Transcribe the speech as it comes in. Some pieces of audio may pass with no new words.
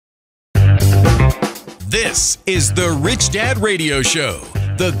This is the Rich Dad Radio Show.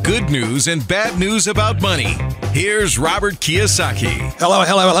 The good news and bad news about money. Here's Robert Kiyosaki.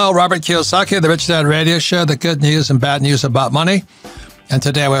 Hello. Robert Kiyosaki, the Rich Dad Radio Show, the good news and bad news about money. And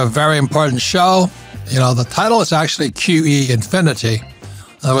today we have a very important show. You know, the title is actually QE Infinity. In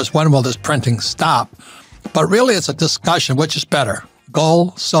other words, when will this printing stop? But really it's a discussion, which is better,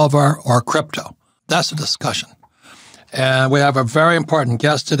 gold, silver, or crypto? That's a discussion. And we have a very important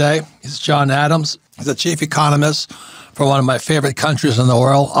guest today. He's John Adams. He's the chief economist for one of my favorite countries in the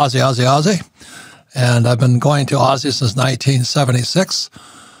world, Aussie. And I've been going to Aussie since 1976,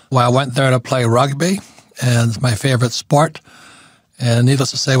 where I went there to play rugby, and it's my favorite sport. And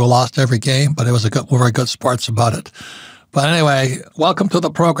needless to say, we lost every game, but we were very good sports about it. But anyway, welcome to the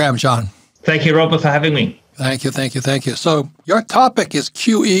program, John. Thank you, Robert, for having me. Thank you. So your topic is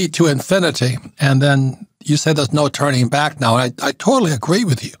QE to infinity, and then you say there's no turning back now. And I totally agree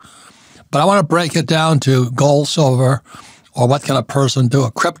with you. But I want to break it down to gold, silver, or what can a person do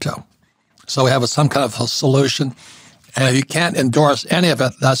with crypto. So we have some kind of a solution. And if you can't endorse any of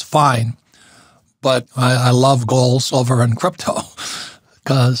it, that's fine. But I love gold, silver, and crypto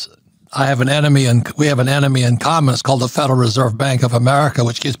because we have an enemy in common. It's called the Federal Reserve Bank of America,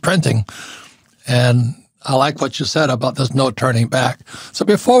 which keeps printing. And I like what you said about there's no turning back. So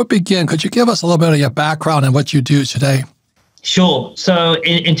before we begin, could you give us a little bit of your background and what you do today? Sure. So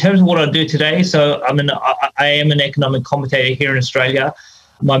in terms of what I do today, I am an economic commentator here in Australia.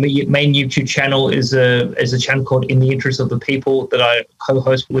 My main YouTube channel is a channel called In the Interest of the People that I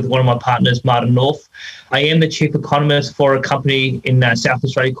co-host with one of my partners, Martin North. I am the chief economist for a company in South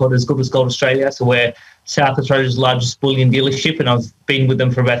Australia called As Good as Gold Australia. So we're South Australia's largest bullion dealership, and I've been with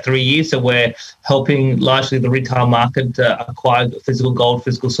them for about 3 years. So we're helping largely the retail market acquire physical gold,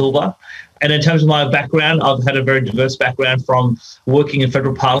 physical silver. And in terms of my background, I've had a very diverse background from working in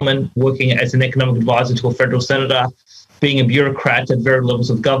federal parliament, working as an economic advisor to a federal senator, being a bureaucrat at various levels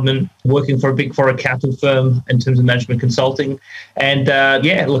of government, working for a Big Four accounting firm in terms of management consulting. And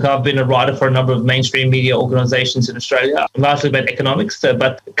I've been a writer for a number of mainstream media organizations in Australia, largely about economics,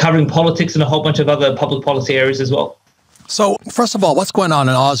 but covering politics and a whole bunch of other public policy areas as well. So first of all, what's going on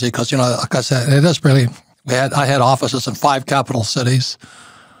in Aussie? Because, like I said, it is really, I had offices in 5 capital cities.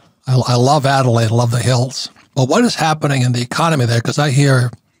 I love Adelaide, I love the hills. But what is happening in the economy there? Because I hear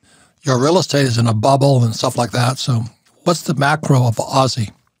your real estate is in a bubble and stuff like that. So what's the macro of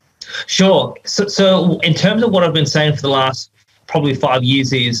Aussie? Sure. So in terms of what I've been saying for the last probably 5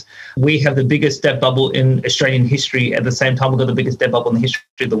 years is we have the biggest debt bubble in Australian history. At the same time, we've got the biggest debt bubble in the history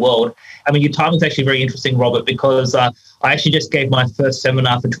of the world. I mean, your time is actually very interesting, Robert, because I actually just gave my first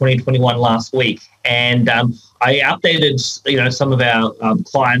seminar for 2021 last week. And I updated, some of our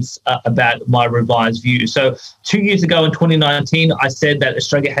clients about my revised view. So 2 years ago in 2019, I said that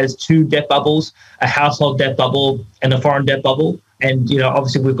Australia has 2 debt bubbles, a household debt bubble and a foreign debt bubble. And,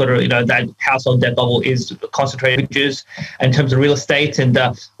 obviously we've got that household debt bubble is concentrated in terms of real estate. And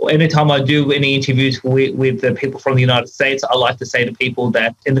anytime I do any interviews with the people from the United States, I like to say to people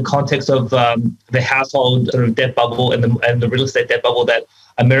that in the context of the household sort of debt bubble and the real estate debt bubble that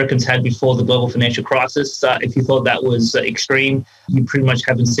Americans had before the global financial crisis, if you thought that was extreme, you pretty much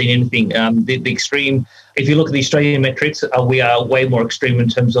haven't seen anything. The extreme, if you look at the Australian metrics, we are way more extreme in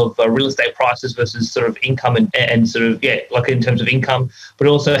terms of real estate prices versus sort of income and sort of, like in terms of income, but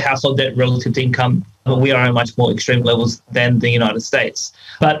also household debt relative to income. We are at much more extreme levels than the United States.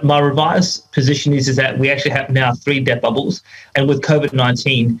 But my revised position is that we actually have now 3 debt bubbles. And with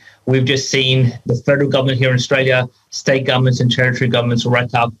COVID-19, we've just seen the federal government here in Australia, state governments and territory governments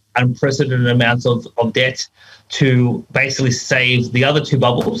rack up unprecedented amounts of debt to basically save the other 2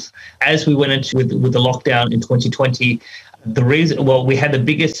 bubbles. As we went into with the lockdown in 2020, we had the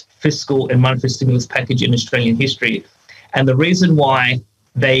biggest fiscal and monetary stimulus package in Australian history. And the reason why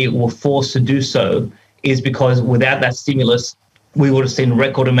they were forced to do so is because without that stimulus, we would have seen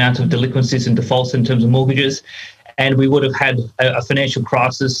record amounts of delinquencies and defaults in terms of mortgages. And we would have had a financial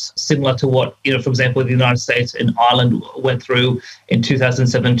crisis similar to what, for example, the United States and Ireland went through in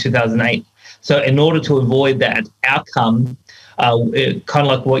 2007, 2008. So in order to avoid that outcome, kind of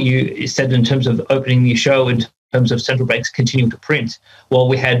like what you said in terms of opening the show in terms of central banks continuing to print, well,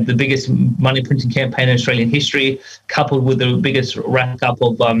 we had the biggest money printing campaign in Australian history, coupled with the biggest rack up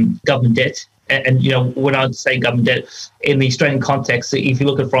of government debt. And when I say government debt in the Australian context, if you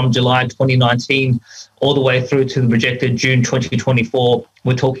look at from July 2019 all the way through to the projected June 2024,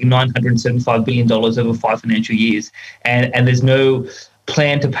 we're talking $975 billion over 5 financial years. And there's no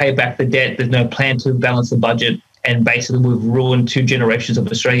plan to pay back the debt. There's no plan to balance the budget. And basically, we've ruined 2 generations of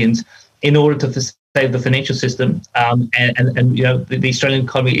Australians in order to save the financial system. And you know, the Australian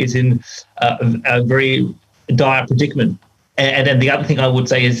economy is in a very dire predicament. And then the other thing I would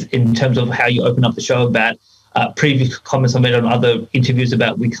say is, in terms of how you open up the show about previous comments I made on other interviews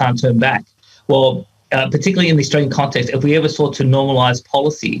about we can't turn back. Well, particularly in the Australian context, if we ever sought to normalise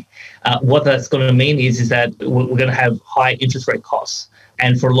policy, what that's going to mean is that we're going to have high interest rate costs.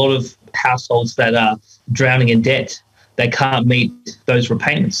 And for a lot of households that are drowning in debt, they can't meet those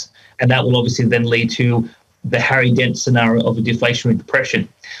repayments. And that will obviously then lead to the Harry Dent scenario of a deflationary depression.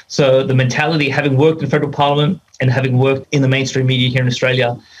 So the mentality, having worked in federal parliament and having worked in the mainstream media here in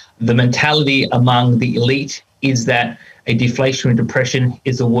Australia, the mentality among the elite is that a deflationary depression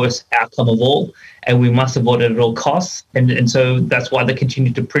is the worst outcome of all, and we must avoid it at all costs. And so that's why they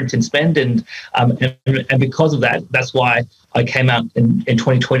continue to print and spend. And because of that, that's why I came out in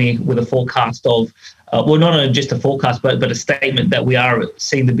 2020 with a forecast of, well, not only just a forecast, but a statement that we are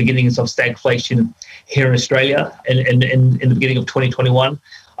seeing the beginnings of stagflation here in Australia. And in the beginning of 2021,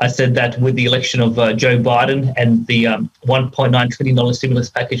 I said that with the election of Joe Biden and the $1.9 trillion stimulus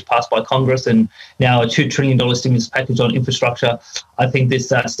package passed by Congress, and now a $2 trillion stimulus package on infrastructure, I think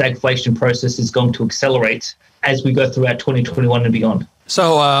this stagflation process is going to accelerate as we go throughout 2021 and beyond.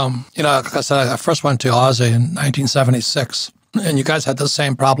 So, you know, like I said, I first went to Aussie in 1976, and you guys had the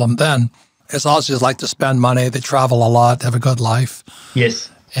same problem then. Because Aussies like to spend money, they travel a lot, they have a good life.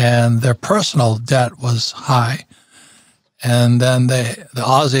 Yes. And their personal debt was high. And then the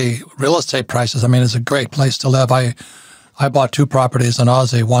Aussie real estate prices, I mean, it's a great place to live. I bought 2 properties in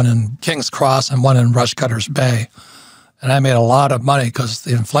Aussie, one in King's Cross and one in Rushcutters Bay. And I made a lot of money because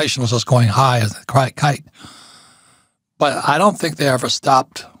the inflation was just going high as a kite. But I don't think they ever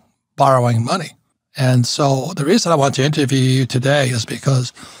stopped borrowing money. And so the reason I want to interview you today is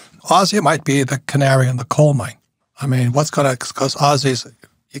because Aussie might be the canary in the coal mine. I mean, because Aussie's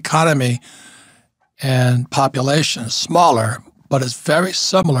economy and population is smaller, but it's very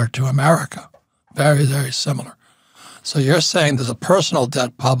similar to America. Very, very similar. So you're saying there's a personal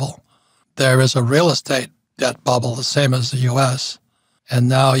debt bubble. There is a real estate debt bubble, the same as the U.S. And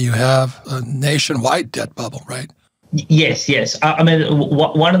now you have a nationwide debt bubble, right? Yes. I mean,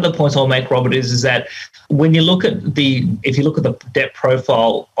 one of the points I'll make, Robert, is that when you look at if you look at the debt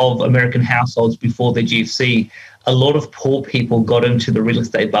profile of American households before the GFC, a lot of poor people got into the real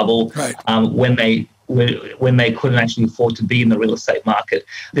estate bubble, right, when they couldn't actually afford to be in the real estate market.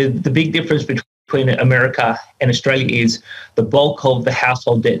 The big difference between America and Australia is the bulk of the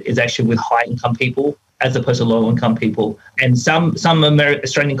household debt is actually with high income people as opposed to low income people. And some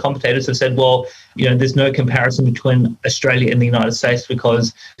Australian commentators have said, well, you know, there's no comparison between Australia and the United States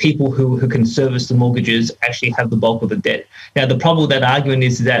because people who can service the mortgages actually have the bulk of the debt. Now, the problem with that argument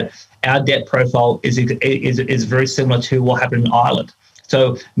is that our debt profile is very similar to what happened in Ireland.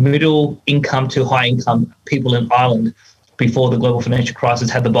 So middle income to high income people in Ireland before the global financial crisis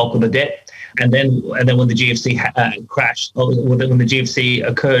had the bulk of the debt. And then when the GFC crashed, or when the GFC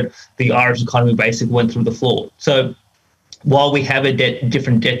occurred, the Irish economy basically went through the floor. So while we have a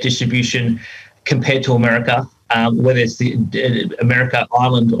different debt distribution compared to America, whether it's America,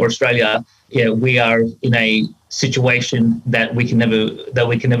 Ireland, or Australia, yeah, we are in a situation that we can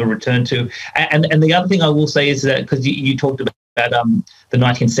never return to. And the other thing I will say is that, because you talked about the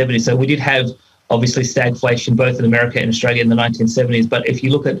 1970s, so we did have obviously stagflation both in America and Australia in the 1970s. But if you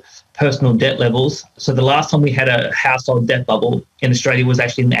look at personal debt levels, so the last time we had a household debt bubble in Australia was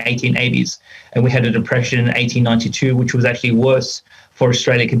actually in the 1880s, and we had a depression in 1892, which was actually worse for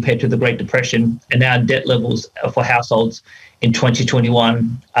Australia compared to the Great Depression. And now debt levels for households in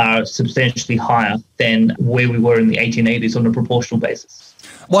 2021 are substantially higher than where we were in the 1880s on a proportional basis.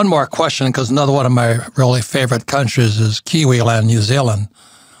 One more question, because another one of my really favorite countries is Kiwiland, New Zealand,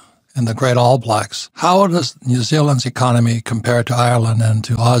 and the Great All Blacks. How does New Zealand's economy compare to Ireland and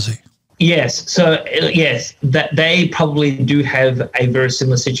to Aussie? Yes. So, yes, that they probably do have a very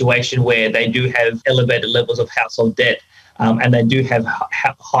similar situation where they do have elevated levels of household debt, and they do have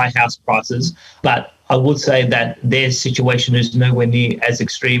high house prices. But I would say that their situation is nowhere near as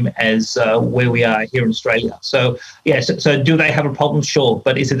extreme as where we are here in Australia. So, yes. So, do they have a problem? Sure.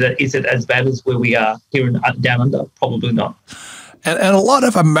 But is it as bad as where we are here down under? Probably not. And a lot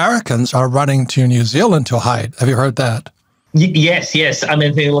of Americans are running to New Zealand to hide. Have you heard that? Yes. I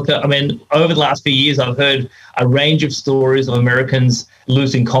mean, over the last few years, I've heard a range of stories of Americans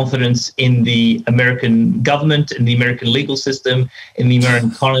losing confidence in the American government, in the American legal system, in the American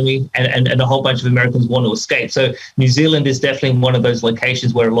economy, and a whole bunch of Americans want to escape. So New Zealand is definitely one of those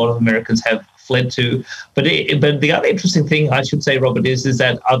locations where a lot of Americans have fled to. But the other interesting thing I should say, Robert, is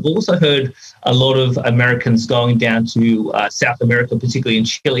that I've also heard a lot of Americans going down to South America, particularly in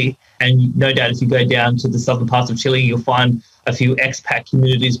Chile. And no doubt, if you go down to the southern parts of Chile, you'll find a few expat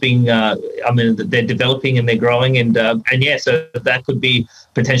communities being, they're developing and they're growing. And yeah, so that could be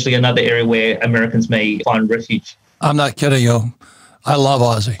potentially another area where Americans may find refuge. I'm not kidding you. I love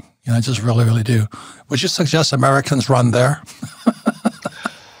Aussie. I just really, really do. Would you suggest Americans run there?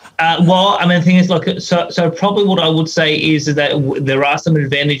 Well, I mean, the thing is, look, so probably what I would say is that there are some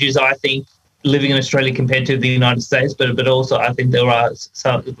advantages, I think, living in Australia compared to the United States, but also I think there are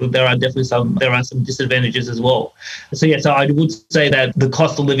some disadvantages as well. So yeah, so I would say that the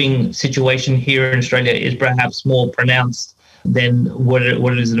cost of living situation here in Australia is perhaps more pronounced than what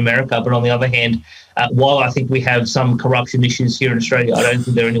it is in America. But on the other hand, while I think we have some corruption issues here in Australia, I don't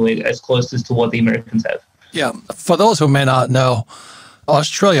think they're anywhere as close as to what the Americans have. Yeah, for those who may not know,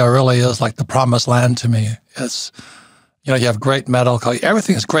 Australia really is like the promised land to me. It's, you have great medical,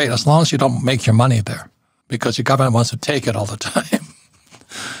 everything is great as long as you don't make your money there, because your government wants to take it all the time.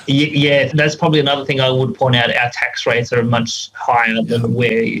 Yeah, that's probably another thing I would point out. Our tax rates are much higher than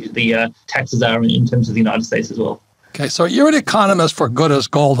where the taxes are in terms of the United States as well. Okay, so you're an economist for Good as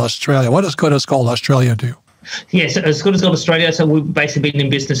Gold Australia. What does Good as Gold Australia do? Yes, As Good as Gold Australia. So we've basically been in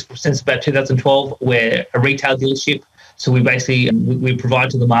business since about 2012. We're a retail dealership. So we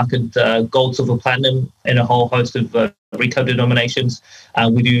provide to the market gold, silver, platinum, and a whole host of retail denominations.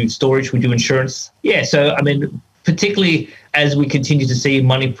 We do storage, we do insurance. Yeah, so I mean, particularly as we continue to see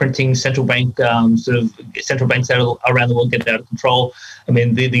money printing, central banks around the world get out of control. I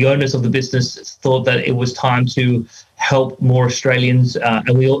mean, the owners of the business thought that it was time to help more Australians,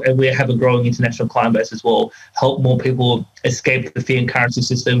 and we have a growing international client base as well, help more people escape the fiat currency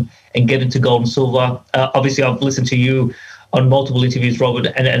system and get into gold and silver. Obviously, I've listened to you on multiple interviews, Robert,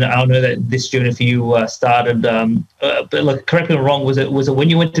 and I know that this journey for you started, but look, correct me if I'm wrong, was it when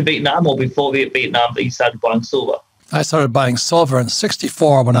you went to Vietnam or before Vietnam that you started buying silver? I started buying silver in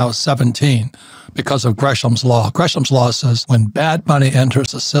 '64 when I was 17 because of Gresham's Law. Gresham's Law says when bad money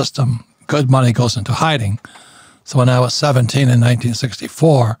enters the system, good money goes into hiding. So when I was 17 in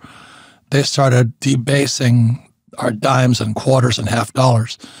 1964, they started debasing our dimes and quarters and half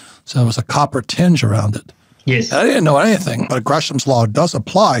dollars. So there was a copper tinge around it. Yes. And I didn't know anything, but Gresham's Law does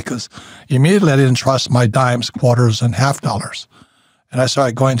apply because immediately I didn't trust my dimes, quarters, and half dollars. And I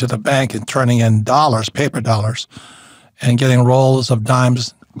started going to the bank and turning in dollars, paper dollars, and getting rolls of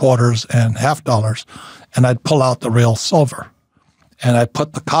dimes, quarters, and half dollars. And I'd pull out the real silver. And I'd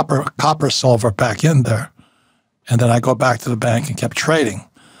put the copper silver back in there. And then I go back to the bank and kept trading.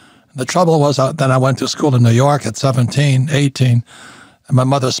 The trouble was then I went to school in New York at 17, 18, and my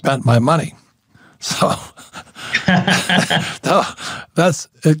mother spent my money. So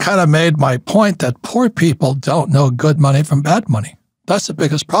it kind of made my point that poor people don't know good money from bad money. That's the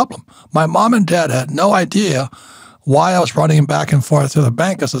biggest problem. My mom and dad had no idea why I was running back and forth to the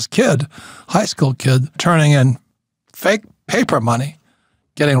bank as this kid, high school kid, turning in fake paper money,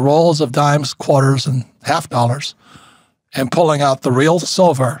 getting rolls of dimes, quarters, and half dollars, and pulling out the real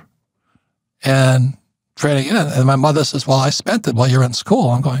silver and trading it in. And my mother says, well, I spent it while you're in school.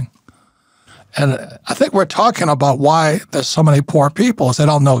 I'm going, and I think we're talking about why there's so many poor people is they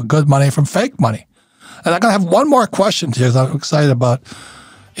don't know good money from fake money. And I'm going to have one more question to you that I'm excited about.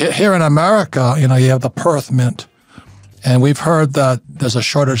 Here in America, you have the Perth Mint, and we've heard that there's a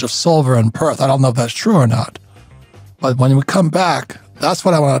shortage of silver in Perth. I don't know if that's true or not. But when we come back, that's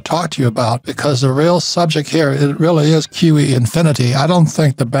what I want to talk to you about, because the real subject here, it really is QE infinity. I don't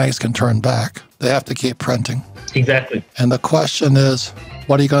think the banks can turn back. They have to keep printing. Exactly. And the question is,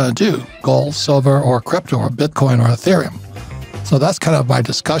 what are you going to do? Gold, silver, or crypto, or Bitcoin, or Ethereum? So that's kind of my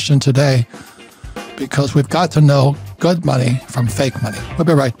discussion today, because we've got to know good money from fake money. We'll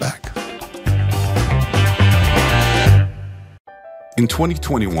be right back. In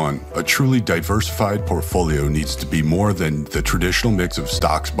 2021, a truly diversified portfolio needs to be more than the traditional mix of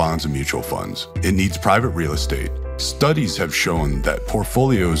stocks, bonds, and mutual funds. It needs private real estate. Studies have shown that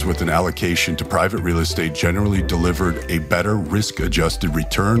portfolios with an allocation to private real estate generally delivered a better risk-adjusted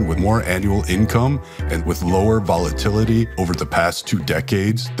return with more annual income and with lower volatility over the past 2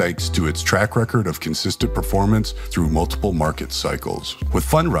 decades, thanks to its track record of consistent performance through multiple market cycles. With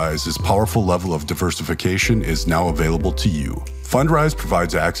Fundrise, this powerful level of diversification is now available to you. Fundrise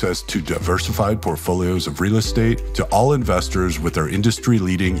provides access to diversified portfolios of real estate to all investors with our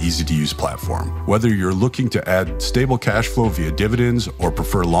industry-leading, easy-to-use platform. Whether you're looking to add stable cash flow via dividends or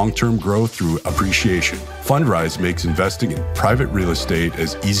prefer long-term growth through appreciation, Fundrise makes investing in private real estate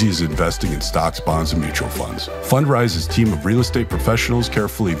as easy as investing in stocks, bonds, and mutual funds. Fundrise's team of real estate professionals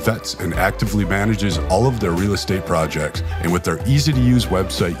carefully vets and actively manages all of their real estate projects. And with their easy-to-use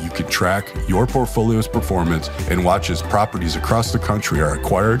website, you can track your portfolio's performance and watch as properties across the country are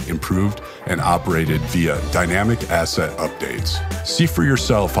acquired, improved, and operated via dynamic asset updates. See for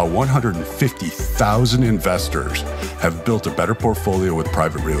yourself how 150,000 investors have built a better portfolio with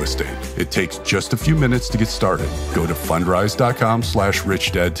private real estate. It takes just a few minutes to get started. Go to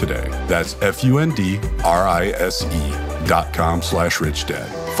fundrise.com/richdad today. That's fundrise.com/richdad.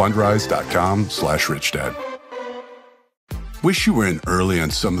 Fundrise.com/richdad. Wish you were in early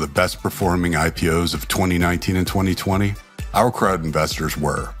on some of the best performing IPOs of 2019 and 2020? Our Crowd investors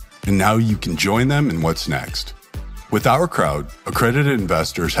were, and now you can join them in what's next. With Our Crowd, accredited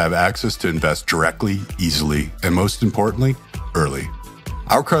investors have access to invest directly, easily, and most importantly, early.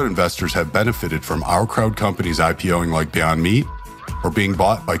 Our Crowd investors have benefited from Our Crowd companies IPOing like Beyond Meat or being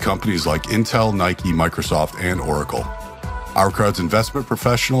bought by companies like Intel, Nike, Microsoft, and Oracle. Our Crowd's investment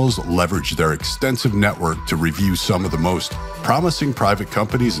professionals leverage their extensive network to review some of the most promising private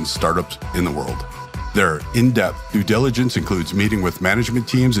companies and startups in the world. Their in-depth due diligence includes meeting with management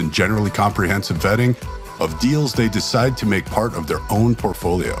teams and generally comprehensive vetting of deals they decide to make part of their own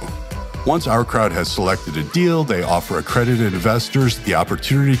portfolio. Once Our Crowd has selected a deal, they offer accredited investors the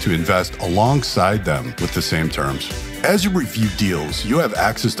opportunity to invest alongside them with the same terms. As you review deals, you have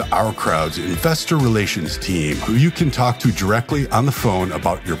access to Our Crowd's investor relations team, who you can talk to directly on the phone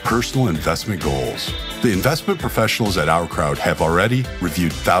about your personal investment goals. The investment professionals at Our Crowd have already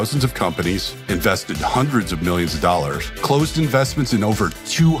reviewed thousands of companies, invested hundreds of millions of dollars, closed investments in over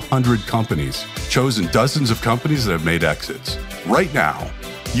 200 companies, chosen dozens of companies that have made exits. Right now,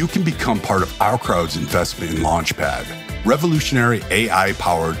 you can become part of Our Crowd's investment in Launchpad, revolutionary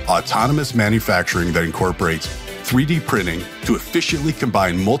AI-powered autonomous manufacturing that incorporates 3D printing to efficiently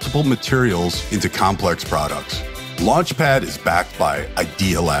combine multiple materials into complex products. Launchpad is backed by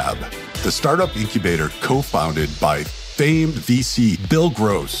Idea Lab, the startup incubator co-founded by famed VC Bill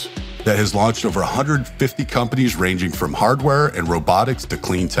Gross that has launched over 150 companies ranging from hardware and robotics to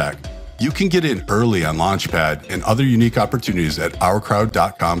clean tech. You can get in early on Launchpad and other unique opportunities at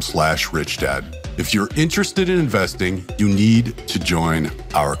ourcrowd.com/richdad. If you're interested in investing, you need to join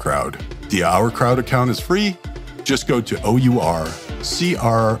Our Crowd. The Our Crowd account is free. Just go to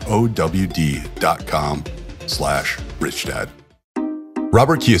ourcrowd.com/richdad.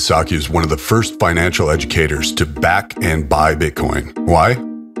 Robert Kiyosaki is one of the first financial educators to back and buy Bitcoin. Why?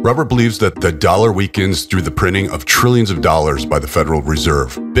 Robert believes that the dollar weakens through the printing of trillions of dollars by the Federal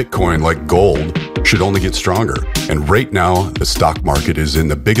Reserve. Bitcoin, like gold, should only get stronger. And right now, the stock market is in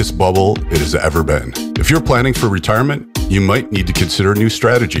the biggest bubble it has ever been. If you're planning for retirement, you might need to consider a new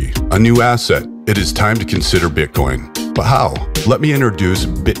strategy, a new asset. It is time to consider Bitcoin. But how? Let me introduce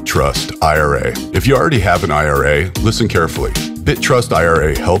BitTrust IRA. If you already have an IRA, listen carefully. BitTrust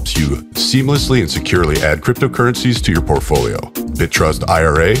IRA helps you seamlessly and securely add cryptocurrencies to your portfolio. BitTrust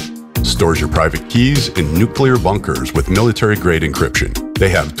IRA stores your private keys in nuclear bunkers with military-grade encryption. They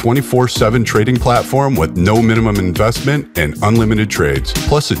have 24/7 trading platform with no minimum investment and unlimited trades,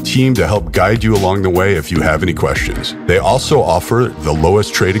 plus a team to help guide you along the way if you have any questions. They also offer the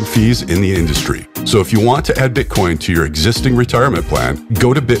lowest trading fees in the industry. So if you want to add Bitcoin to your existing retirement plan,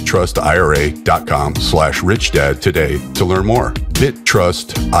 go to bittrustira.com/richdad today to learn more.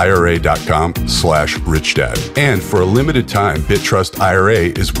 bittrustira.com/richdad. And for a limited time, BitTrust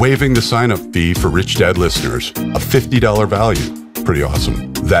IRA is waiving the sign-up fee for Rich Dad listeners, a $50 value. Pretty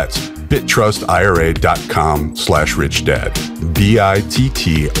awesome. That's bittrustira.com/richdad.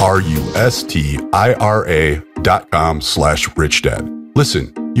 bittrustira.com/richdad.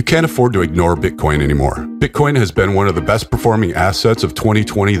 Listen, you can't afford to ignore Bitcoin anymore. Bitcoin has been one of the best performing assets of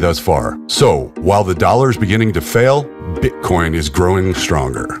 2020 thus far. So while the dollar is beginning to fail, Bitcoin is growing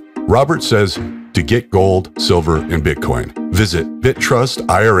stronger. Robert says to get gold, silver, and Bitcoin, visit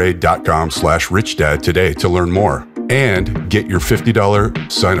bittrustira.com/richdad today to learn more and get your $50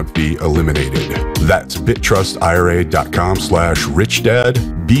 sign-up fee eliminated. That's bittrustira.com/richdad,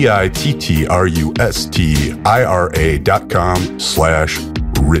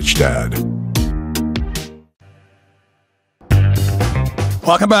 bittrustira.com/richdad.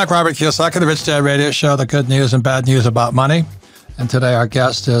 Welcome back, Robert Kiyosaki, the Rich Dad Radio Show, the good news and bad news about money. And today our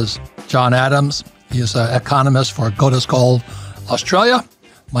guest is John Adams. He's an economist for Good as Gold Australia,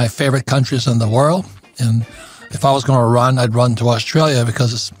 my favorite countries in the world. And if I was going to run, I'd run to Australia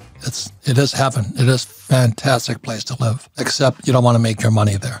because it is heaven. It is a fantastic place to live, except you don't want to make your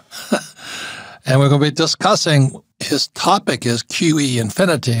money there. And we're going to be discussing, his topic is QE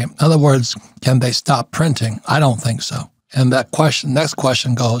infinity. In other words, can they stop printing? I don't think so. And next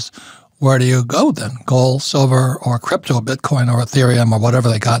question goes, where do you go then? Gold, silver, or crypto, Bitcoin, or Ethereum, or whatever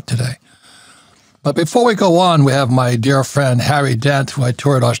they got today. But before we go on, we have my dear friend Harry Dent, who I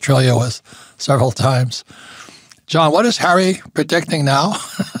toured Australia with several times. John, what is Harry predicting now?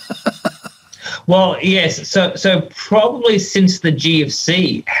 Well, yes. So probably since the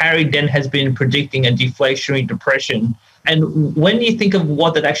GFC, Harry Dent has been predicting a deflationary depression. And when you think of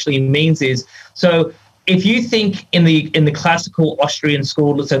what that actually means is, so if you think in the classical Austrian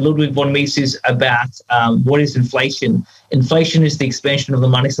school, so Ludwig von Mises about what is inflation, inflation is the expansion of the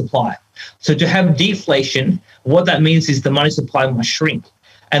money supply. So to have deflation, what that means is the money supply must shrink.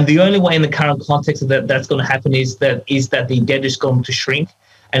 And the only way in the current context that's going to happen is that the debt is going to shrink.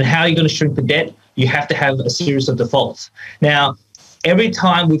 And how are you going to shrink the debt? You have to have a series of defaults. Now, every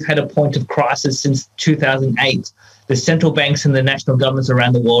time we've had a point of crisis since 2008, the central banks and the national governments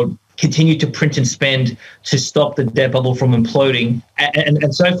around the world continue to print and spend to stop the debt bubble from imploding.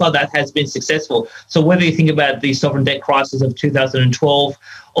 And so far, that has been successful. So whether you think about the sovereign debt crisis of 2012,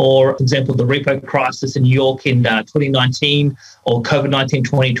 or, for example, the repo crisis in New York in 2019, or COVID-19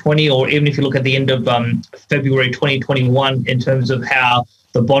 2020, or even if you look at the end of February 2021 in terms of how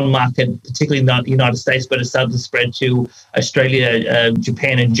the bond market, particularly in the United States, but it started to spread to Australia,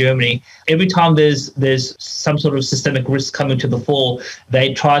 Japan, and Germany. Every time there's some sort of systemic risk coming to the fore,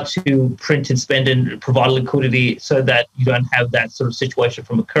 they try to print and spend and provide liquidity so that you don't have that sort of situation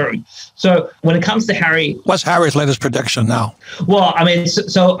from occurring. So when it comes to Harry... What's Harry's latest prediction now? Well, I mean,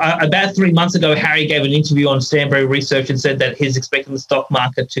 so about 3 months ago, Harry gave an interview on Stanbury Research and said that he's expecting the stock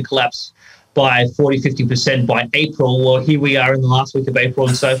market to collapse by 40-50% by April. Well, here we are in the last week of April,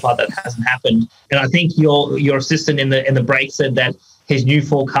 and so far that hasn't happened. And I think your assistant in the break said that his new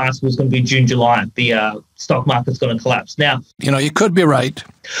forecast was going to be June, July. The stock market's going to collapse. Now, you could be right.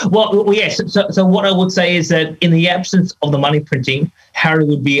 Well, yes. So what I would say is that in the absence of the money printing, Harry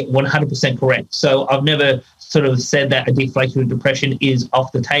would be 100% correct. So I've never sort of said that a deflationary depression is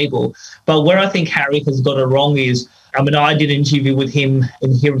off the table. But where I think Harry has got it wrong is, I mean, I did an interview with him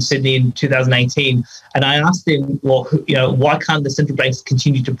here in Sydney in 2018, and I asked him, well, why can't the central banks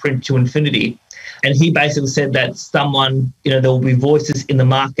continue to print to infinity? And he basically said that there will be voices in the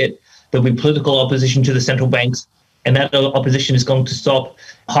market, there'll be political opposition to the central banks, and that opposition is going to stop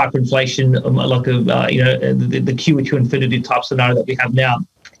hyperinflation, like the QE to infinity type scenario that we have now.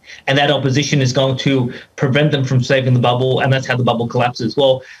 And that opposition is going to prevent them from saving the bubble, and that's how the bubble collapses.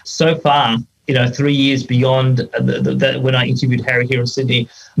 Well, so far, 3 years beyond when I interviewed Harry here in Sydney,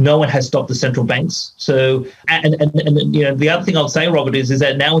 no one has stopped the central banks. So, and the other thing I'll say, Robert, is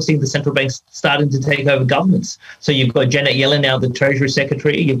that now we're seeing the central banks starting to take over governments. So you've got Janet Yellen now, the Treasury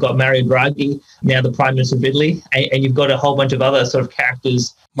Secretary. You've got Mario Draghi, now the Prime Minister of Italy, and you've got a whole bunch of other sort of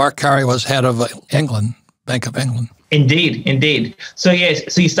characters. Mark Carey was head of England, Bank of England. Indeed. So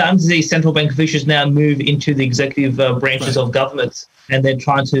yes, so you're starting to see central bank officials now move into the executive branches of governments, and they're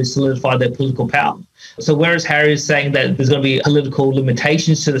trying to solidify their political power. So whereas Harry is saying that there's going to be political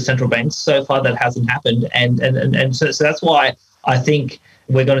limitations to the central banks, so far that hasn't happened. And so that's why I think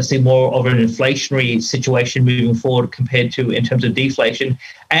we're going to see more of an inflationary situation moving forward compared to in terms of deflation.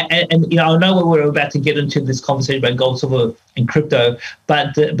 And I know we're about to get into this conversation about gold, silver, and crypto,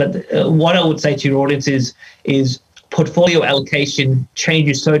 but what I would say to your audience is portfolio allocation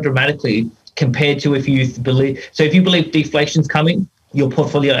changes so dramatically compared to if you believe deflation's coming, your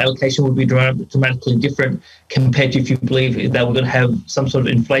portfolio allocation would be dramatically different compared to if you believe that we're going to have some sort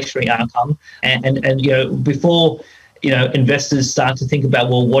of inflationary outcome. And before investors start to think about,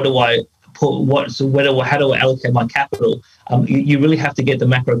 well, what do I put? How do I allocate my capital? You really have to get the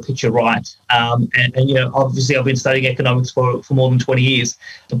macro picture right. And obviously, I've been studying economics for more than 20 years,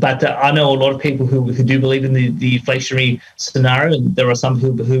 but I know a lot of people who do believe in the inflationary scenario, and there are some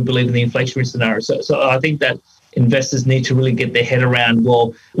who believe in the inflationary scenario. So I think that investors need to really get their head around,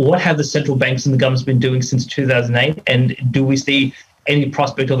 well, what have the central banks and the governments been doing since 2008, and do we see any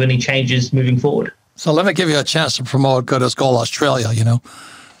prospect of any changes moving forward? So let me give you a chance to promote Good as Gold Australia.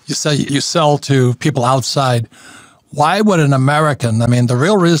 You say you sell to people outside. Why would an American, the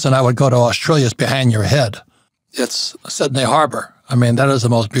real reason I would go to Australia is behind your head. It's Sydney Harbor. That is the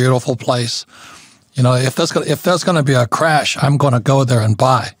most beautiful place. If there's going to be a crash, I'm going to go there and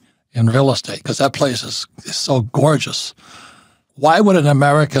buy in real estate because that place is so gorgeous. Why would an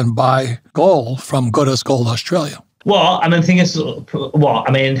American buy gold from Good as Gold Australia? Well, I mean, the thing is,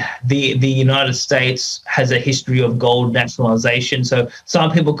 the United States has a history of gold nationalization. So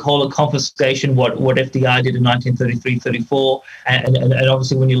some people call it confiscation, what FDR did in 1933-34. And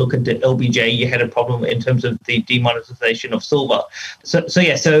obviously, when you look at the LBJ, you had a problem in terms of the demonetization of silver. So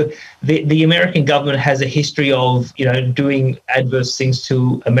the American government has a history of, doing adverse things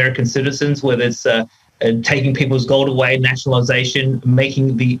to American citizens, whether it's taking people's gold away, nationalization,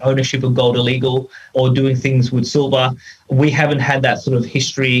 making the ownership of gold illegal, or doing things with silver. We haven't had that sort of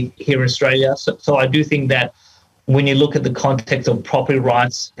history here in Australia. So I do think that when you look at the context of property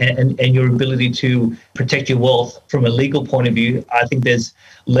rights and your ability to protect your wealth from a legal point of view, I think there's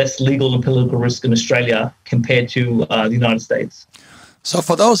less legal and political risk in Australia compared to the United States. So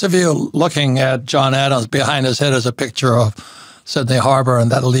for those of you looking at John Adams, behind his head is a picture of Sydney Harbour,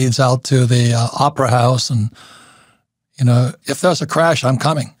 and that leads out to the Opera House. And, if there's a crash, I'm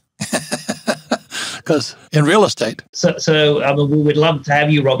coming. Because in real estate. So we would love to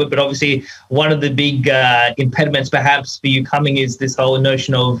have you, Robert, but obviously one of the big impediments perhaps for you coming is this whole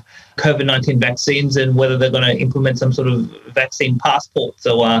notion of COVID-19 vaccines and whether they're going to implement some sort of vaccine passport.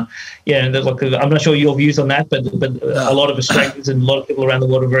 So, I'm not sure your views on that, but a lot of Australians and a lot of people around the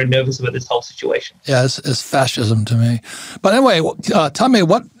world are very nervous about this whole situation. Yeah, it's fascism to me. But anyway, tell me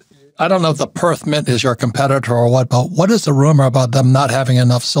I don't know if the Perth Mint is your competitor or what, but what is the rumor about them not having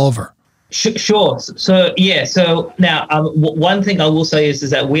enough silver? Sure. So now one thing I will say is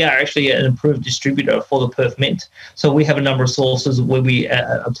that we are actually an approved distributor for the Perth Mint. So we have a number of sources where we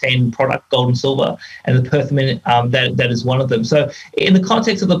obtain product, gold and silver, and the Perth Mint, that is one of them. So in the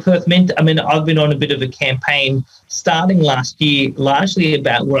context of the Perth Mint, I mean, I've been on a bit of a campaign starting last year, largely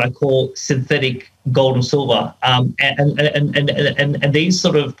about what I call synthetic gold and silver. And these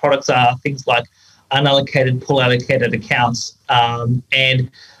sort of products are things like unallocated, pool allocated accounts, and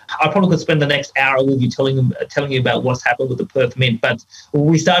I probably could spend the next hour with you telling you about what's happened with the Perth Mint. But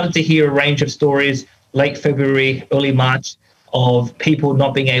we started to hear a range of stories late February, early March, of people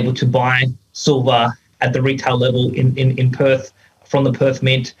not being able to buy silver at the retail level in Perth from the Perth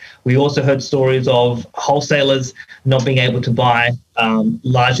Mint. We also heard stories of wholesalers not being able to buy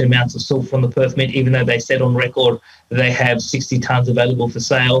large amounts of silver from the Perth Mint, even though they said on record that they have 60 tons available for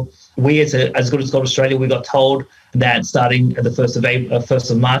sale. We, as Good as Gold Australia, we got told that starting at the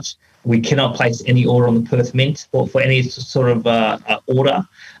 1st of March, we cannot place any order on the Perth Mint or for any sort of order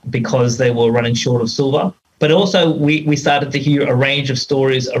because they were running short of silver. But also we started to hear a range of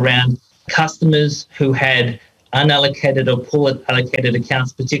stories around customers who had unallocated or pool allocated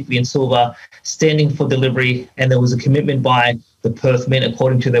accounts, particularly in silver, standing for delivery, and there was a commitment by the Perth Mint,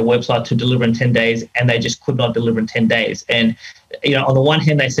 according to their website, to deliver in 10 days, and they just could not deliver in 10 days. And, on the one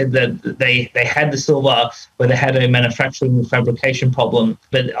hand, they said that they had the silver, but they had a manufacturing and fabrication problem.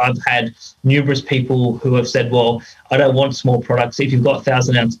 But I've had numerous people who have said, well, I don't want small products. If you've got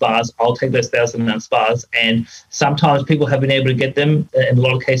 1,000-ounce bars, I'll take those 1,000-ounce bars. And sometimes people have been able to get them. In a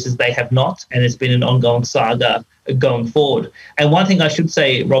lot of cases, they have not. And it's been an ongoing saga going forward. And one thing I should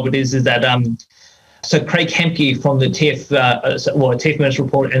say, Robert, is that so Craig Hemke from the TF Minutes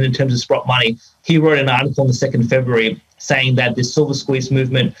Report, and in terms of Sprott Money, he wrote an article on the 2nd of February saying that this silver squeeze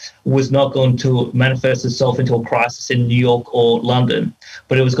movement was not going to manifest itself into a crisis in New York or London,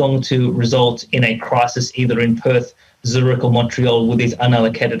 but it was going to result in a crisis either in Perth, Zurich or Montreal with these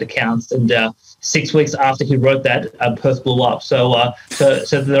unallocated accounts. And 6 weeks after he wrote that, Perth blew up. So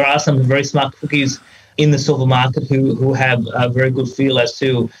there are some very smart cookies in the silver market who have a very good feel as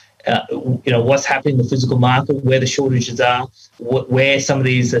to what's happening in the physical market, where the shortages are, where some of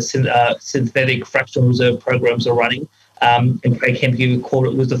these synthetic fractional reserve programs are running. And Craig Hemke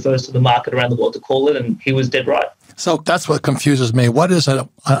was the first in the market around the world to call it, and he was dead right. So that's what confuses me. What is an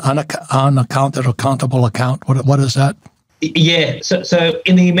unaccounted or countable account? What is that? Yeah. So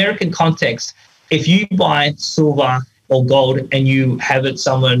in the American context, if you buy silver or gold and you have it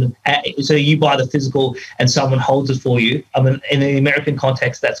so you buy the physical and someone holds it for you. I mean, in the American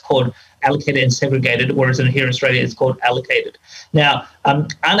context, that's called allocated and segregated, whereas here in Australia, it's called allocated. Now,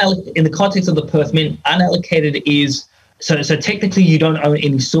 in the context of the Perth Mint, unallocated is, so technically you don't own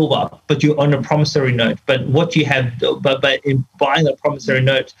any silver, but you own a promissory note. But what you have, but in buying a promissory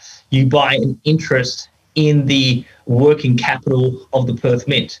note, you buy an interest in the working capital of the Perth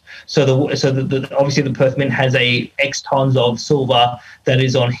Mint. So obviously the Perth Mint has a X tons of silver that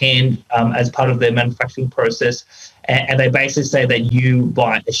is on hand as part of their manufacturing process, and they basically say that you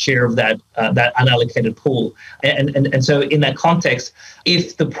buy a share of that unallocated pool. And so in that context,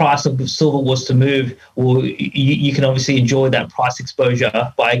 if the price of silver was to move, well, you can obviously enjoy that price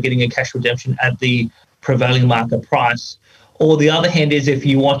exposure by getting a cash redemption at the prevailing market price. Or the other hand is if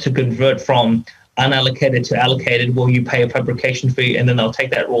you want to convert from unallocated to allocated, where you pay a fabrication fee and then they'll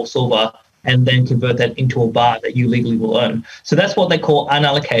take that raw silver and then convert that into a bar that you legally will own. So that's what they call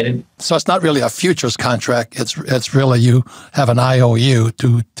unallocated. So it's not really a futures contract. It's really you have an IOU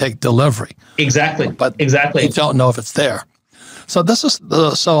to take delivery. Exactly. But exactly. You don't know if it's there. So this is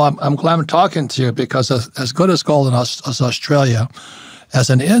I'm glad I'm talking to you, because as good as gold as Australia, as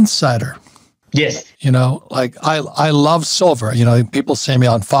an insider. Yes. Like I love silver. People see me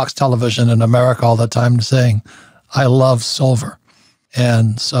on Fox television in America all the time saying, I love silver.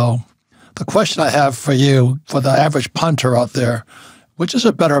 And so the question I have for you, for the average punter out there, which is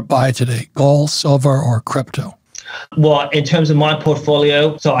a better buy today, gold, silver, or crypto? Well, in terms of my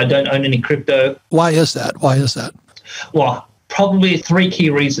portfolio, so I don't own any crypto. Why is that? Well, probably three key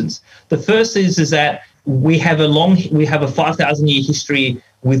reasons. The first is that we have a 5,000-year history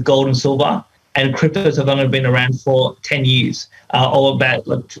with gold and silver, and cryptos have only been around for 10 years, or about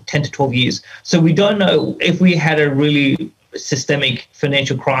 10 to 12 years. So we don't know if we had a really systemic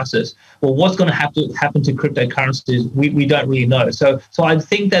financial crisis, well, what's going to happen to cryptocurrencies? We don't really know. So I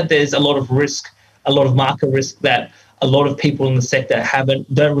think that there's a lot of risk, a lot of market risk that a lot of people in the sector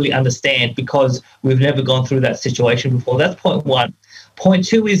don't really understand, because we've never gone through that situation before. That's point one. Point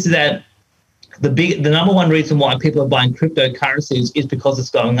two is that the number one reason why people are buying cryptocurrencies is because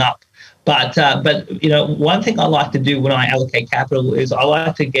it's going up. But one thing I like to do when I allocate capital is I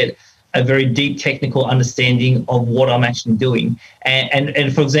like to get a very deep technical understanding of what I'm actually doing.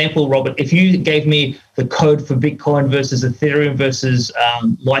 And for example, Robert, if you gave me the code for Bitcoin versus Ethereum versus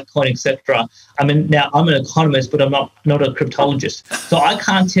Litecoin, etc. Now I'm an economist, but I'm not a cryptologist. So I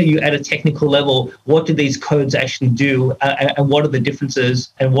can't tell you at a technical level, what do these codes actually do, and what are the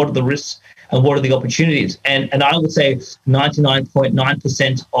differences, and what are the risks, and what are the opportunities. And I would say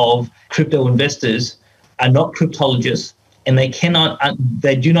 99.9% of crypto investors are not cryptologists, and they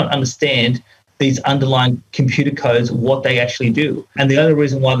do not understand these underlying computer codes, what they actually do. And the only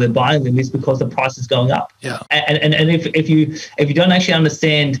reason why they're buying them is because the price is going up. Yeah. And if you don't actually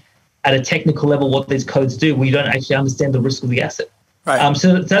understand at a technical level what these codes do, well, you don't actually understand the risk of the asset. Right.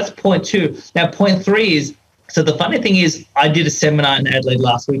 So that's point two. Now, point three is, so the funny thing is, I did a seminar in Adelaide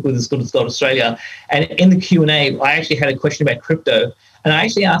last week with the School of Scott Australia, and in the Q&A, I actually had a question about crypto. And I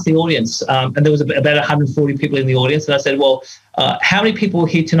actually asked the audience, and there was about 140 people in the audience, and I said, well, how many people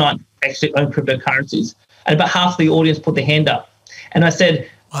here tonight actually own cryptocurrencies? And about half the audience put their hand up. And I said,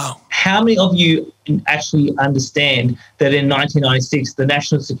 wow, how many of you actually understand that in 1996, the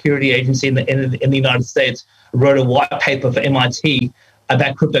National Security Agency in the United States wrote a white paper for MIT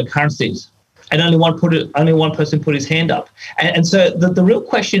about cryptocurrencies? And only one person put his hand up. And so the real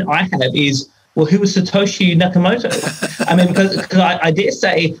question I have is, well, who was Satoshi Nakamoto? Because I dare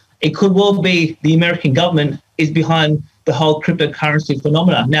say it could well be the American government is behind the whole cryptocurrency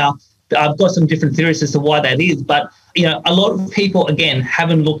phenomena. Now, I've got some different theories as to why that is, but a lot of people, again,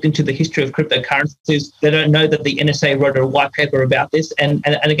 haven't looked into the history of cryptocurrencies. They don't know that the NSA wrote a white paper about this. And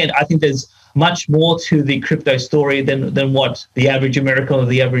again, I think there's much more to the crypto story than what the average American or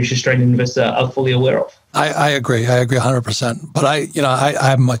the average Australian investor are fully aware of. I agree 100%. But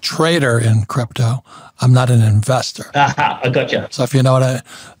I'm a trader in crypto. I'm not an investor. Aha, I gotcha. So if you know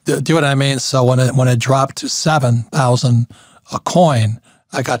what I mean. So when it dropped to 7,000 a coin,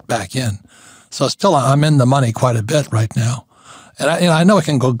 I got back in. So still, I'm in the money quite a bit right now. And I know it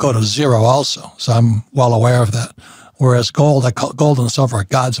can go to zero also. So I'm well aware of that. Whereas gold and silver are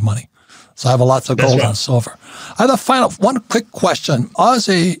God's money. So I have lots of gold and silver. I have one quick question.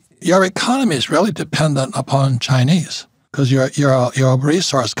 Aussie, your economy is really dependent upon Chinese, because you're a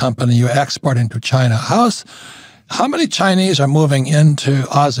resource company. You're exporting to China. How many Chinese are moving into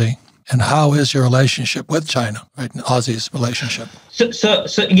Aussie, and how is your relationship with China, right? Aussie's relationship.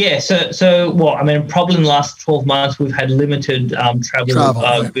 Probably in the last 12 months we've had limited travel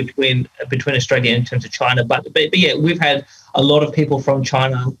right. between Australia in terms of China. But yeah, we've had a lot of people from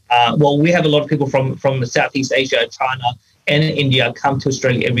China. We have a lot of people from Southeast Asia, China, and India come to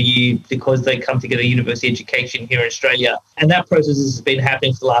Australia every year because they come to get a university education here in Australia. And that process has been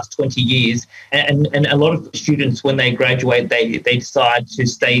happening for the last 20 years. And a lot of students, when they graduate, they decide to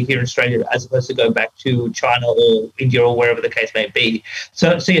stay here in Australia as opposed to go back to China or India or wherever the case may be.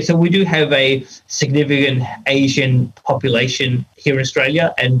 So we do have a significant Asian population here in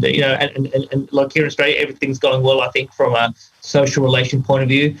Australia. And like here in Australia, everything's going well, I think, from a social relation point of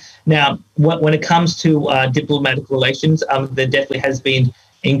view. Now, when it comes to diplomatic relations, there definitely has been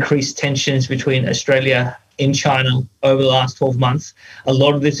increased tensions between Australia and China over the last 12 months. A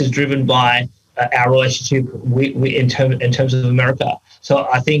lot of this is driven by our relationship in terms of America. So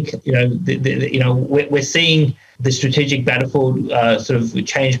I think we're seeing the strategic battlefield sort of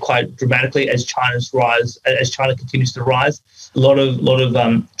changed quite dramatically as China continues to rise. A lot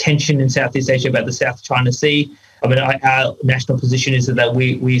of tension in Southeast Asia about the South China Sea. I mean, our national position is that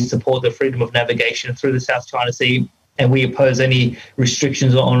we support the freedom of navigation through the South China Sea, and we oppose any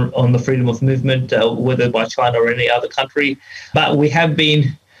restrictions on the freedom of movement, whether by China or any other country. But we have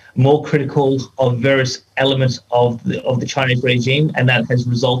been more critical of various elements of the Chinese regime, and that has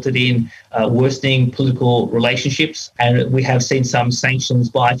resulted in worsening political relationships. And we have seen some sanctions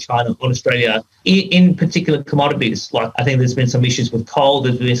by China on Australia in particular commodities. Like, I think there's been some issues with coal,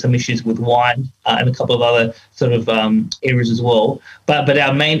 there's been some issues with wine, and a couple of other sort of areas as well. But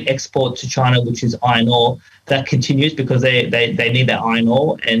our main export to China, which is iron ore, that continues because they need that iron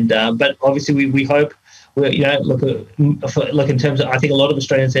ore. And but obviously we hope. Look in terms of, I think a lot of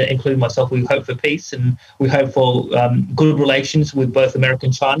Australians, including myself, we hope for peace, and we hope for good relations with both America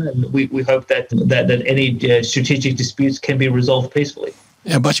and China, and we hope that any strategic disputes can be resolved peacefully.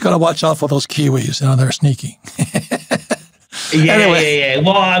 Yeah, but you got to watch out for those Kiwis. They're sneaky. Yeah.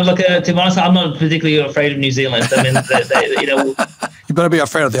 Well, to be honest, I'm not particularly afraid of New Zealand. I mean, you better be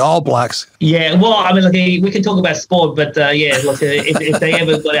afraid of the All Blacks. Yeah, well, I mean, we can talk about sport, but if they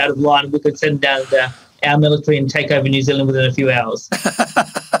ever got out of line, we could send down our military and take over New Zealand within a few hours.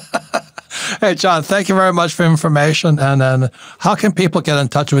 Hey, John, thank you very much for information. And then how can people get in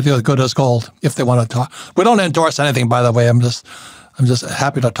touch with you at Good as Gold if they want to talk? We don't endorse anything, by the way. I'm just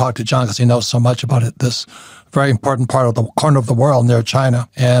happy to talk to John because he knows so much about it. This very important part of the corner of the world near China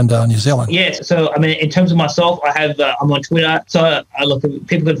and New Zealand. Yes. So, I mean, in terms of myself, I'm on Twitter. So,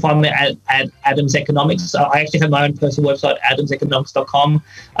 people can find me at Adams Economics. I actually have my own personal website, adamseconomics.com.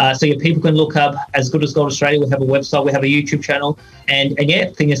 So, people can look up As Good as Gold Australia. We have a website. We have a YouTube channel. And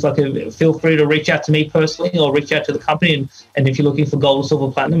the thing is, feel free to reach out to me personally or reach out to the company. And if you're looking for gold,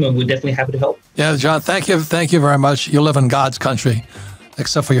 silver, platinum, and we're definitely happy to help. Yeah, John, thank you very much. You live in God's country,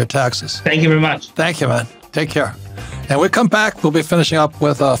 except for your taxes. Thank you very much. Thank you, man. Take care. And we come back, we'll be finishing up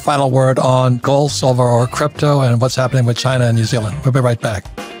with a final word on gold, silver, or crypto and what's happening with China and New Zealand. We'll be right back.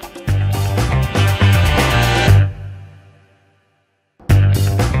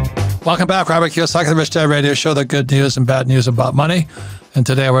 Welcome back. Robert Kiyosaki, the Rich Dad Radio Show, the good news and bad news about money. And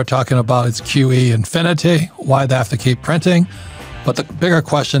today we're talking about its QE infinity, why they have to keep printing. But the bigger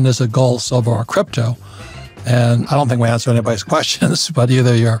question is it gold, silver, or crypto? And I don't think we answer anybody's questions, but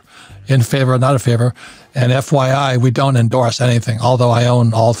either you're in favor or not in favor. And FYI, we don't endorse anything. Although I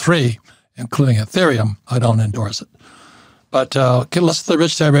own all three, including Ethereum, I don't endorse it. But listen to the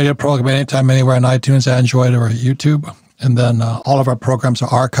Rich Dad Radio program anytime, anywhere on iTunes, Android, or YouTube. And then all of our programs are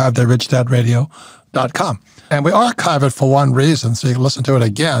archived at TheRichDadRadio.com. And we archive it for one reason, so you can listen to it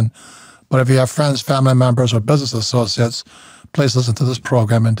again. But if you have friends, family members, or business associates, please listen to this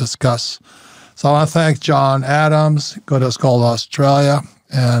program and discuss. So I want to thank John Adams, Good as Gold Australia.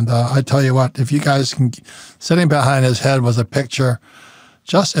 And I tell you what, if you guys can, sitting behind his head was a picture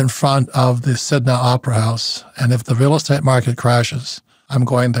just in front of the Sydney Opera House. And if the real estate market crashes, I'm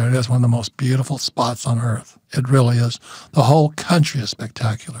going there. It is one of the most beautiful spots on earth. It really is. The whole country is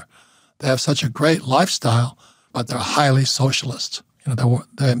spectacular. They have such a great lifestyle, but they're highly socialist.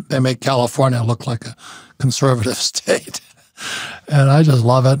 They make California look like a conservative state. And I just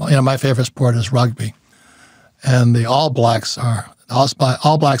love it. My favorite sport is rugby. And the All Blacks and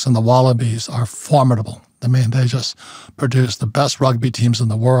the Wallabies are formidable. I mean, they just produce the best rugby teams in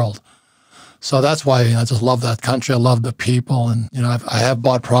the world. So that's why I just love that country. I love the people. And, I have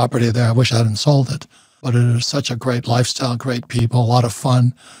bought property there. I wish I hadn't sold it. But it is such a great lifestyle, great people, a lot of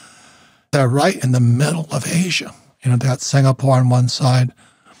fun. They're right in the middle of Asia. They got Singapore on one side.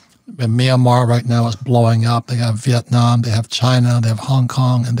 Myanmar right now is blowing up. They have Vietnam, they have China, they have Hong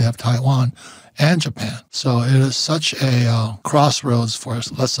Kong, and they have Taiwan and Japan. So it is such a crossroads for,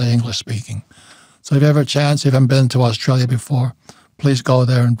 let's say, English speaking. So if you have a chance, if you haven't been to Australia before, please go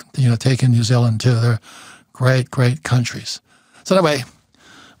there and take in New Zealand too. They're great, great countries. So anyway,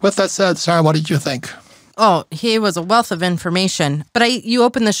 with that said, Sarah, what did you think? Oh, he was a wealth of information. But you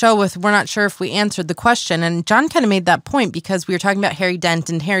opened the show with, we're not sure if we answered the question. And John kind of made that point because we were talking about Harry Dent,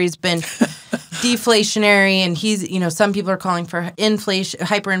 and Harry's been deflationary, and he's, some people are calling for inflation,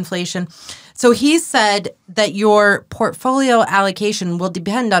 hyperinflation. So he said that your portfolio allocation will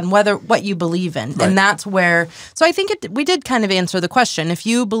depend on what you believe in. Right. And that's where, so I think we did kind of answer the question. If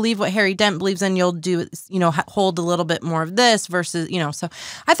you believe what Harry Dent believes in, you'll do, hold a little bit more of this versus, so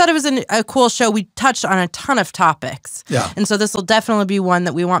I thought it was a cool show. We touched on a ton of topics. Yeah. And so this will definitely be one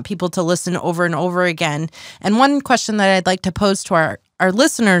that we want people to listen over and over again. And one question that I'd like to pose to our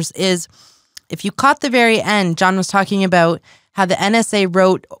listeners is, if you caught the very end, John was talking about how the NSA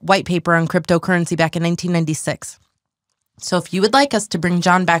wrote white paper on cryptocurrency back in 1996. So if you would like us to bring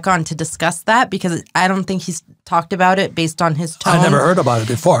John back on to discuss that, because I don't think he's talked about it based on his tone. I never heard about it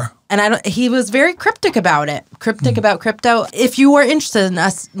before. And he was very cryptic about it, about crypto. If you are interested in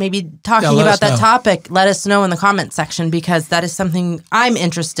us maybe talking about that topic, let us know in the comments section, because that is something I'm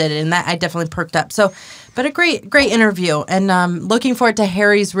interested in. That I definitely perked up. So, but a great interview, and looking forward to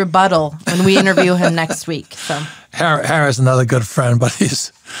Harry's rebuttal when we interview him next week. So Harry's another good friend, but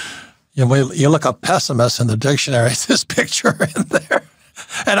he's, you look up pessimist in the dictionary, it's this picture in there.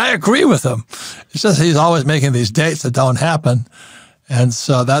 And I agree with him. It's just he's always making these dates that don't happen. And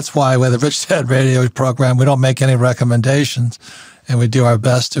so that's why with the Rich Dad Radio program, we don't make any recommendations, and we do our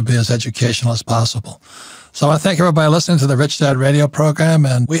best to be as educational as possible. So I want to thank everybody listening to the Rich Dad Radio program.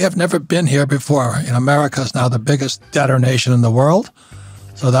 And we have never been here before. America is now the biggest debtor nation in the world.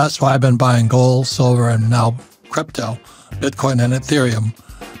 So that's why I've been buying gold, silver, and now crypto, Bitcoin and Ethereum,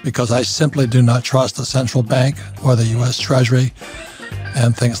 because I simply do not trust the central bank or the U.S. Treasury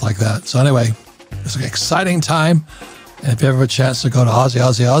and things like that. So anyway, it's an exciting time. And if you ever have a chance to go to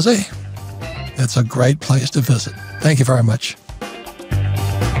Aussie, it's a great place to visit. Thank you very much.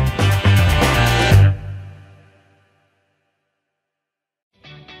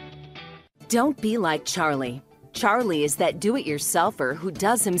 Don't be like Charlie. Charlie is that do-it-yourselfer who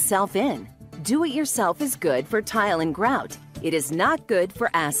does himself in. Do-it-yourself is good for tile and grout. It is not good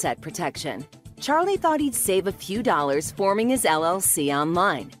for asset protection. Charlie thought he'd save a few dollars forming his LLC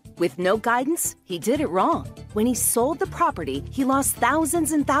online. With no guidance, he did it wrong. When he sold the property, he lost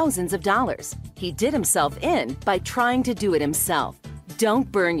thousands and thousands of dollars. He did himself in by trying to do it himself.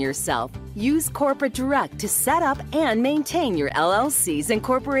 Don't burn yourself. Use Corporate Direct to set up and maintain your LLCs and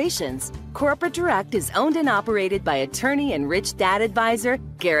corporations. Corporate Direct is owned and operated by attorney and Rich Dad advisor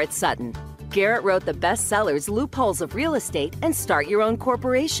Garrett Sutton. Garrett wrote the bestsellers Loopholes of Real Estate and Start Your Own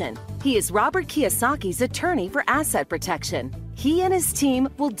Corporation. He is Robert Kiyosaki's attorney for asset protection. He and his team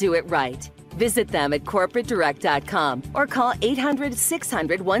will do it right. Visit them at corporatedirect.com or call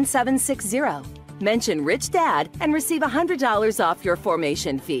 800-600-1760. Mention Rich Dad and receive $100 off your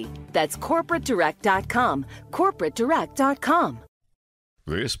formation fee. That's corporatedirect.com. corporatedirect.com.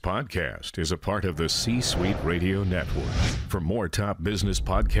 This podcast is a part of the C-Suite Radio Network. For more top business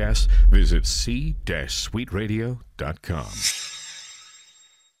podcasts, visit c-suiteradio.com.